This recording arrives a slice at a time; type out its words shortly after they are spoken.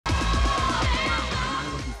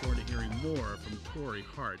Torrei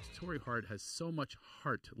Hart. Torrei Hart has so much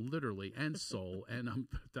heart, literally, and soul, and I'm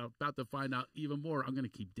about to find out even more. I'm going to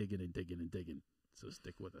keep digging and digging and digging, so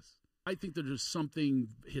stick with us. I think that there's something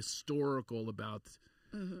historical about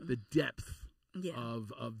the depth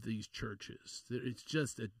of these churches. It's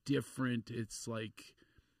just a different, it's like,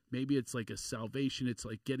 maybe it's like a salvation. It's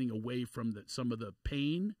like getting away from some of the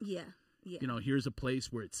pain. Yeah. You know, here's a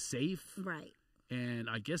place where it's safe. Right. And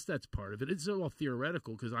I guess that's part of it. It's all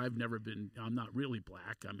theoretical because I'm not really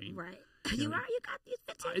black. I mean. Right. You got these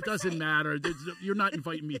 15%. It doesn't matter. You're not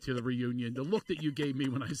inviting me to the reunion. The look that you gave me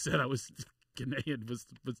when I said I was Ghanaian was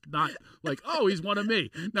not like, oh, he's one of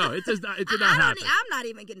me. No, it did not happen. I'm not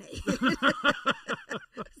even Ghanaian.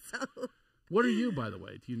 So, what are you, by the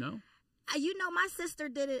way? Do you know? You know, my sister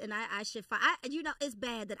did it, and I should find. You know, it's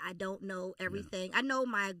bad that I don't know everything. Yeah. I know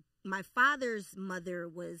my father's mother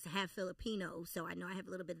was half Filipino, so I know I have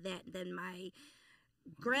a little bit of that. And then my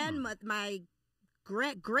grandmother, my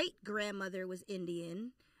great grandmother was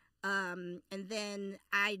Indian, and then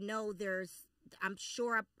I know I'm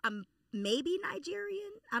sure I'm maybe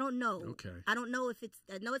Nigerian. I don't know. Okay. I don't know if it's.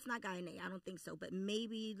 No, it's not Ghanaian. I don't think so, but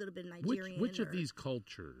maybe a little bit Nigerian. Which of these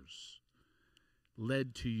cultures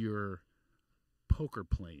led to your poker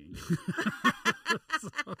playing?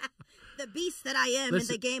 The beast that I am in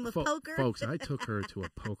the game of poker. Folks, I took her to a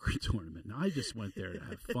poker tournament. Now, I just went there to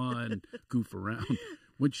have fun, goof around.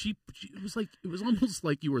 When it was almost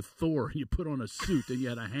like you were Thor and you put on a suit and you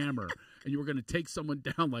had a hammer and you were going to take someone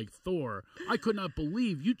down like Thor. I could not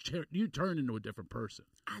believe you turned into a different person.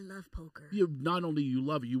 I love poker. Not only you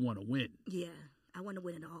love it, you want to win. Yeah, I want to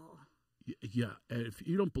win it all. Yeah, and if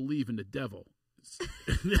you don't believe in the devil,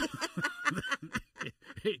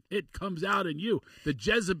 it comes out in you. The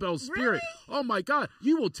Jezebel spirit. Really? Oh my God.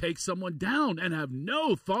 You will take someone down and have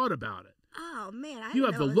no thought about it. Oh man. You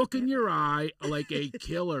have the look in your eye like a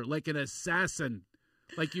killer, like an assassin.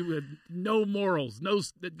 Like you have no morals.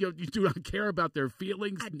 You do not care about their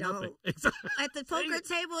feelings. I nothing. don't. At the poker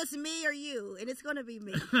table, it's me or you, and it's going to be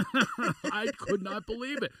me. I could not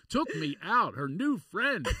believe it. Took me out. Her new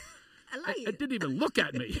friend. I like it. It didn't even look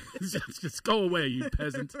at me. Just go away, you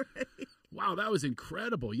peasant. Right. Wow, that was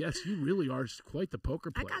incredible. Yes, you really are quite the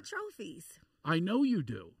poker player. I got trophies. I know you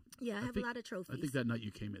do. Yeah, I have a lot of trophies. I think that night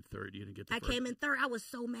you came in third. You didn't get the first. I came in third. I was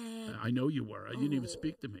so mad. I know you were. You didn't even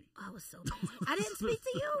speak to me. I was so mad. I didn't speak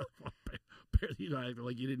to you. Barely, I feel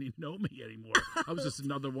like you didn't even know me anymore. I was just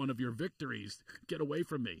another one of your victories. Get away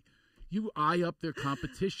from me. You eye up their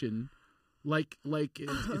competition like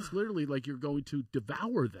it's literally like you're going to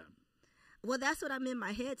devour them. Well, that's what I'm in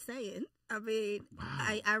my head saying. I mean, wow.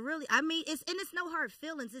 It's no hard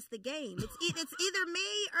feelings. It's the game. It's either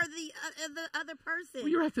me or the other person. Well,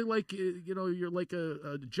 you're acting like you're like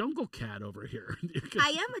a jungle cat over here. I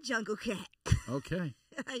am a jungle cat. Okay.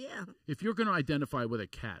 I am. If you're going to identify with a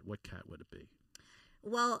cat, what cat would it be?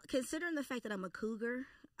 Well, considering the fact that I'm a cougar,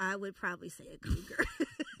 I would probably say a cougar.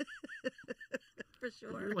 For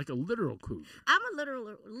sure. You're like a literal cougar. I'm a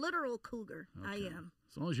literal cougar. Okay. I am.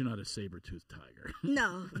 As long as you're not a saber-toothed tiger.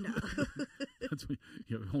 No. That's when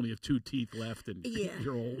you only have 2 teeth left and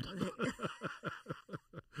you're old.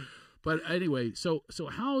 But anyway, so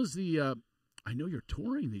how's the? I know you're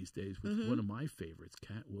touring these days with one of my favorites,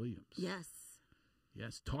 Cat Williams. Yes.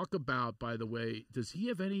 Talk about, by the way, does he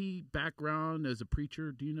have any background as a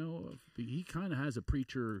preacher? Do you know? He kind of has a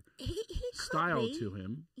preacher style to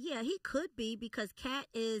him. Yeah, he could be, because Cat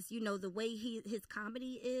is, the way his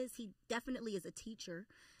comedy is, he definitely is a teacher.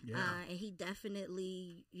 Yeah. And he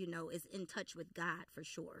definitely, is in touch with God for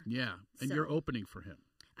sure. Yeah. And you're opening for him.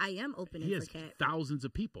 I am opening for Cat. He has thousands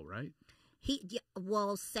of people, right?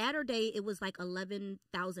 Saturday it was like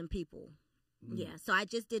 11,000 people. Yeah, so I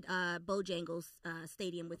just did Bojangles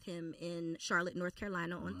Stadium with him in Charlotte, North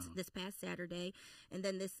Carolina on this past Saturday. And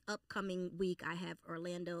then this upcoming week, I have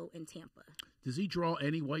Orlando and Tampa. Does he draw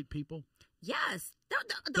any white people? Yes.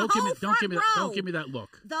 Don't give me that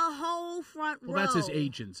look. The whole front row. Well, that's his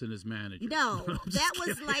agents and his manager. No, that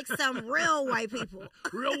was like some real white people.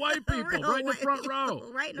 Real white people, right in the front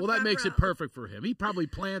row. That makes it perfect for him. He probably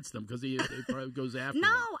plants them because he probably goes after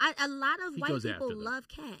them. A lot of white people love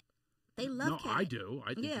Cat. They love Cat. I do.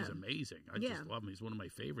 I think he's amazing. I just love him. He's one of my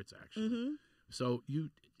favorites, actually. Mm-hmm. So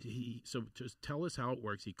so just tell us how it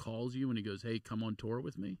works. He calls you and he goes, "Hey, come on tour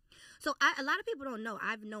with me." So a lot of people don't know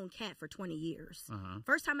I've known Cat for 20 years.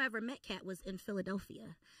 First time I ever met Cat was in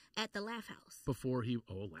Philadelphia at the Laugh House. Before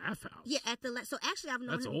Laugh House. Yeah, at the so actually I've known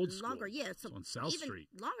That's him old school. longer. Yeah, so it's on South even Street.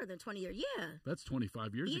 Longer than 20 years. Yeah. That's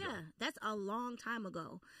 25 years ago. Yeah, that's a long time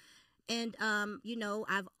ago. And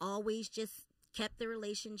I've always just kept the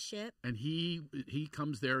relationship. And he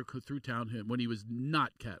comes there through town when he was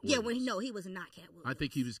not Cat Yeah, Williams. he was not Cat Williams. I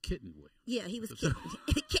think he was Kitten Williams. Yeah, he was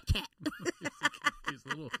Kit Kat. He's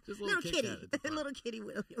just little Kit kitty, Kat at the time. little kitty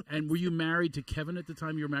Williams. And were you married to Kevin at the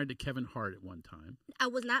time? You were married to Kevin Hart at one time. I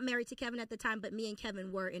was not married to Kevin at the time, but me and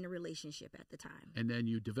Kevin were in a relationship at the time. And then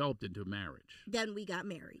you developed into a marriage. Then we got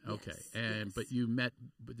married. Okay, Yes. but you met.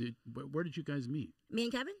 Where did you guys meet? Me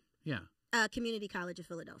and Kevin? Yeah. Community College of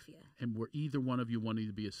Philadelphia. And were either one of you wanting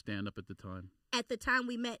to be a stand-up at the time? At the time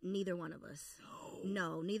we met, neither one of us.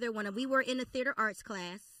 No, neither one of. We were in a theater arts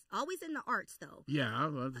class. Always in the arts, though. Yeah,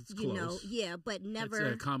 well, that's close. But never.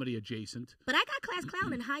 It's comedy adjacent. But I got class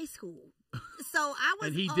clown in high school. So I was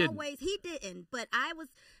And he didn't, but I was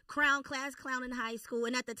class clown in high school.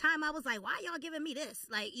 And at the time I was like, why y'all giving me this?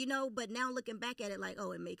 Like, but now looking back at it, like,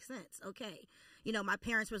 oh, it makes sense. Okay. My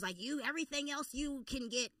parents was like, everything else you can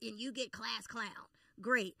get, and you get class clown.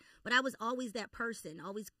 Great. But I was always that person,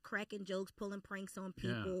 always cracking jokes, pulling pranks on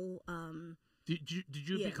people. Yeah. Did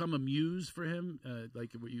you become a muse for him?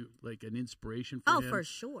 Were you like an inspiration for him? Oh, for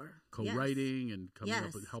sure. Co-writing and coming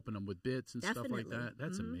up with helping him with bits and Definitely. stuff like that.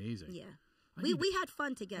 That's amazing. Yeah. We had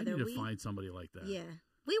fun together. I need to find somebody like that. Yeah.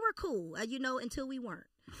 We were cool, until we weren't.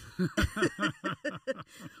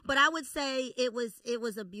 But I would say it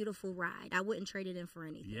was a beautiful ride. I wouldn't trade it in for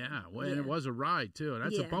anything. Yeah, and it was a ride too. And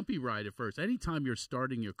that's a bumpy ride at first. Anytime you're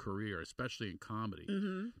starting your career, especially in comedy,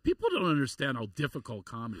 people don't understand how difficult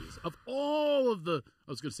comedy is. Of all of the,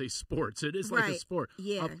 I was going to say sports, it is like a sport.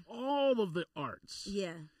 Yeah. Of all of the arts.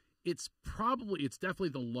 Yeah. It's definitely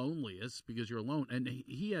the loneliest because you're alone. And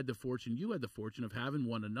you had the fortune of having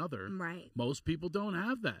one another. Right. Most people don't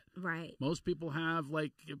have that. Right. Most people have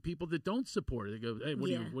people that don't support it. They go, hey,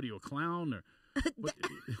 what are you, a clown? Or that's what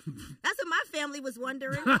my family was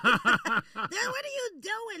wondering. What are you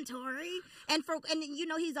doing, Torrei? And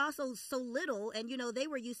he's also so little, and they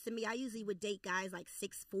were used to me. I usually would date guys like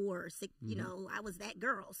 6'4", 6. I was that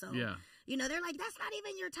girl. So yeah. They're like, that's not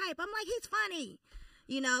even your type. I'm like, he's funny.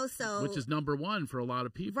 So which is number one for a lot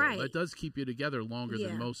of people. Right. That does keep you together longer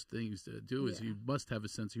than most things do. Is you must have a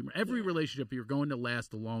sense of humor. Every relationship you're going to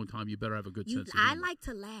last a long time, you better have a good sense of humor. I like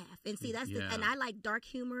to laugh, and see and I like dark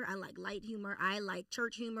humor. I like light humor. I like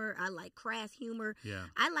church humor. I like crass humor. Yeah,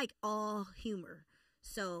 I like all humor.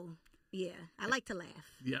 So. Yeah, I like to laugh.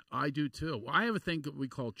 Yeah, I do too. Well, I have a thing that we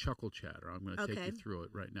call chuckle chatter. I'm going to take you through it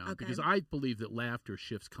right now because I believe that laughter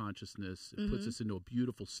shifts consciousness. It puts us into a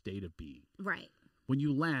beautiful state of being. Right. When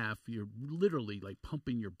you laugh, you're literally like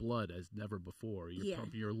pumping your blood as never before. You're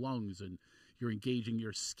pumping your lungs and you're engaging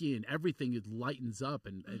your skin. Everything lightens up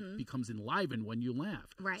and it becomes enlivened when you laugh.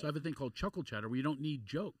 Right. So I have a thing called chuckle chatter where you don't need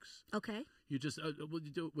jokes. Okay. You just, will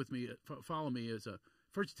you do it with me? Follow me as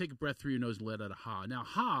first you take a breath through your nose and let out a ha. Now,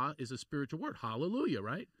 ha is a spiritual word. Hallelujah,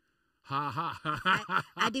 right? Ha, ha, ha, ha.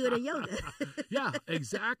 I do it in yoga. Yeah,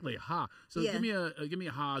 exactly. Ha. So give me a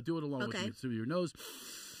ha. Do it along with me through your nose.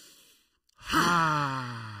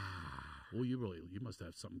 Ha. Well, you must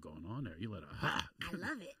have something going on there. You let a ha. I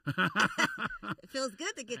love it. It feels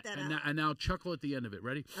good to get that out. And now chuckle at the end of it.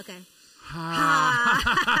 Ready? Okay.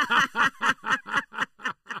 Ha.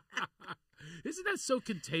 Isn't that so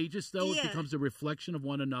contagious, though? Yeah. It becomes a reflection of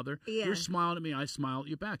one another. Yeah. You're smiling at me, I smile at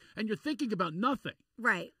you back. And you're thinking about nothing.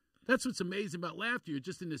 Right. That's what's amazing about laughter. You're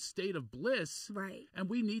just in this state of bliss. Right. And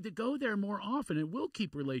we need to go there more often. It will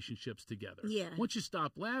keep relationships together. Yeah. Once you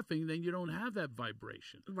stop laughing, then you don't have that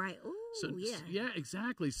vibration. Right. Ooh, yeah. Yeah,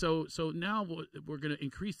 exactly. So now we're going to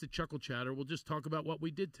increase the chuckle chatter. We'll just talk about what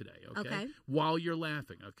we did today, okay? While you're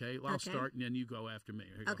laughing, okay? I'll start and then you go after me.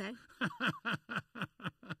 Here you okay. go.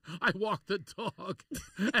 I walked the dog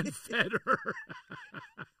and fed her.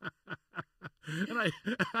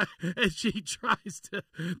 And she tries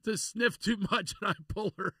to sniff too much, and I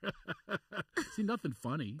pull her. See, nothing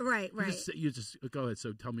funny. Right. You just go ahead.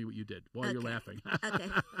 So tell me what you did while you're laughing. Okay.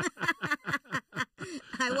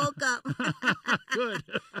 I woke up. Good.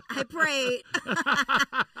 I prayed.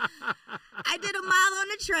 I did a mile on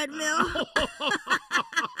the treadmill.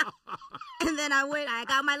 And then I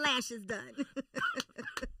got my lashes done.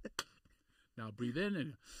 Now breathe in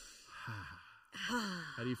and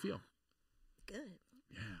how do you feel? Good.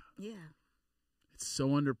 Yeah. It's so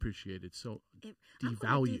underappreciated, so devalued. I'm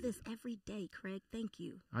going to do this every day, Craig. Thank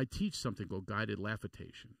you. I teach something called guided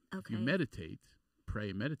laughitation. Okay. If you meditate,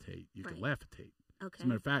 pray, meditate, you can laughitate. Okay. As a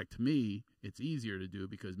matter of fact, to me, it's easier to do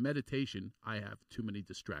because meditation, I have too many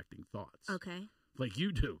distracting thoughts. Okay. Like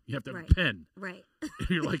you do. You have to have a pen. Right.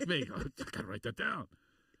 You're like me. I got to write that down.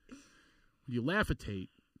 When you laughitate,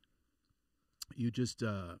 you just,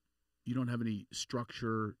 you don't have any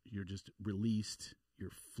structure. You're just released.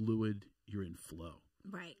 You're fluid. You're in flow.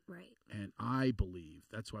 Right, right. And I believe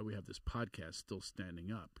that's why we have this podcast, Still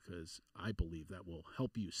Standing Up, because I believe that will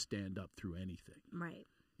help you stand up through anything. Right.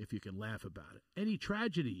 If you can laugh about it. Any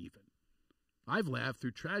tragedy, even. I've laughed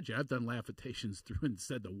through tragedy. I've done laughitations through and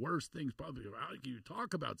said the worst things. Probably, how can you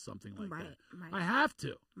talk about something like that? Right. I have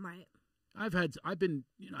to. Right. I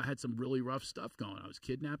had some really rough stuff going. I was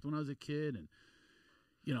kidnapped when I was a kid,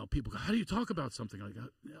 and people go, how do you talk about something like that?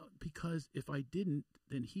 Because if I didn't,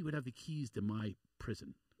 then he would have the keys to my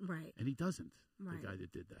prison. Right. And he doesn't. Right. The guy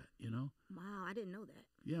that did that, Wow, I didn't know that.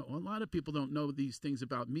 Yeah, well, a lot of people don't know these things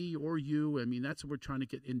about me or you. I mean, that's what we're trying to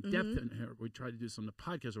get in depth in here. We try to do this on the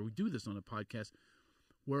podcast, or we do this on the podcast,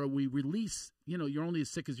 where we release, you're only as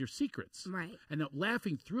sick as your secrets. Right. And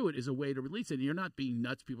laughing through it is a way to release it. And you're not being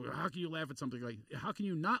nuts. People go, how can you laugh at something how can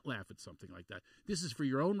you not laugh at something like that? This is for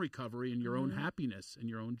your own recovery and your own happiness and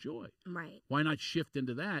your own joy. Right. Why not shift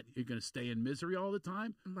into that? You're going to stay in misery all the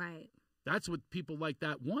time? Right. That's what people like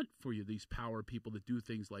that want for you, these power people that do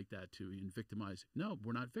things like that to you and victimize. No,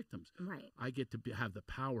 we're not victims. Right. I get to have the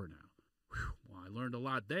power now. Whew. Well, I learned a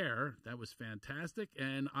lot there. That was fantastic.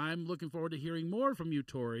 And I'm looking forward to hearing more from you,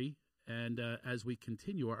 Torrei, and as we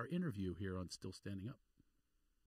continue our interview here on Still Standing Up.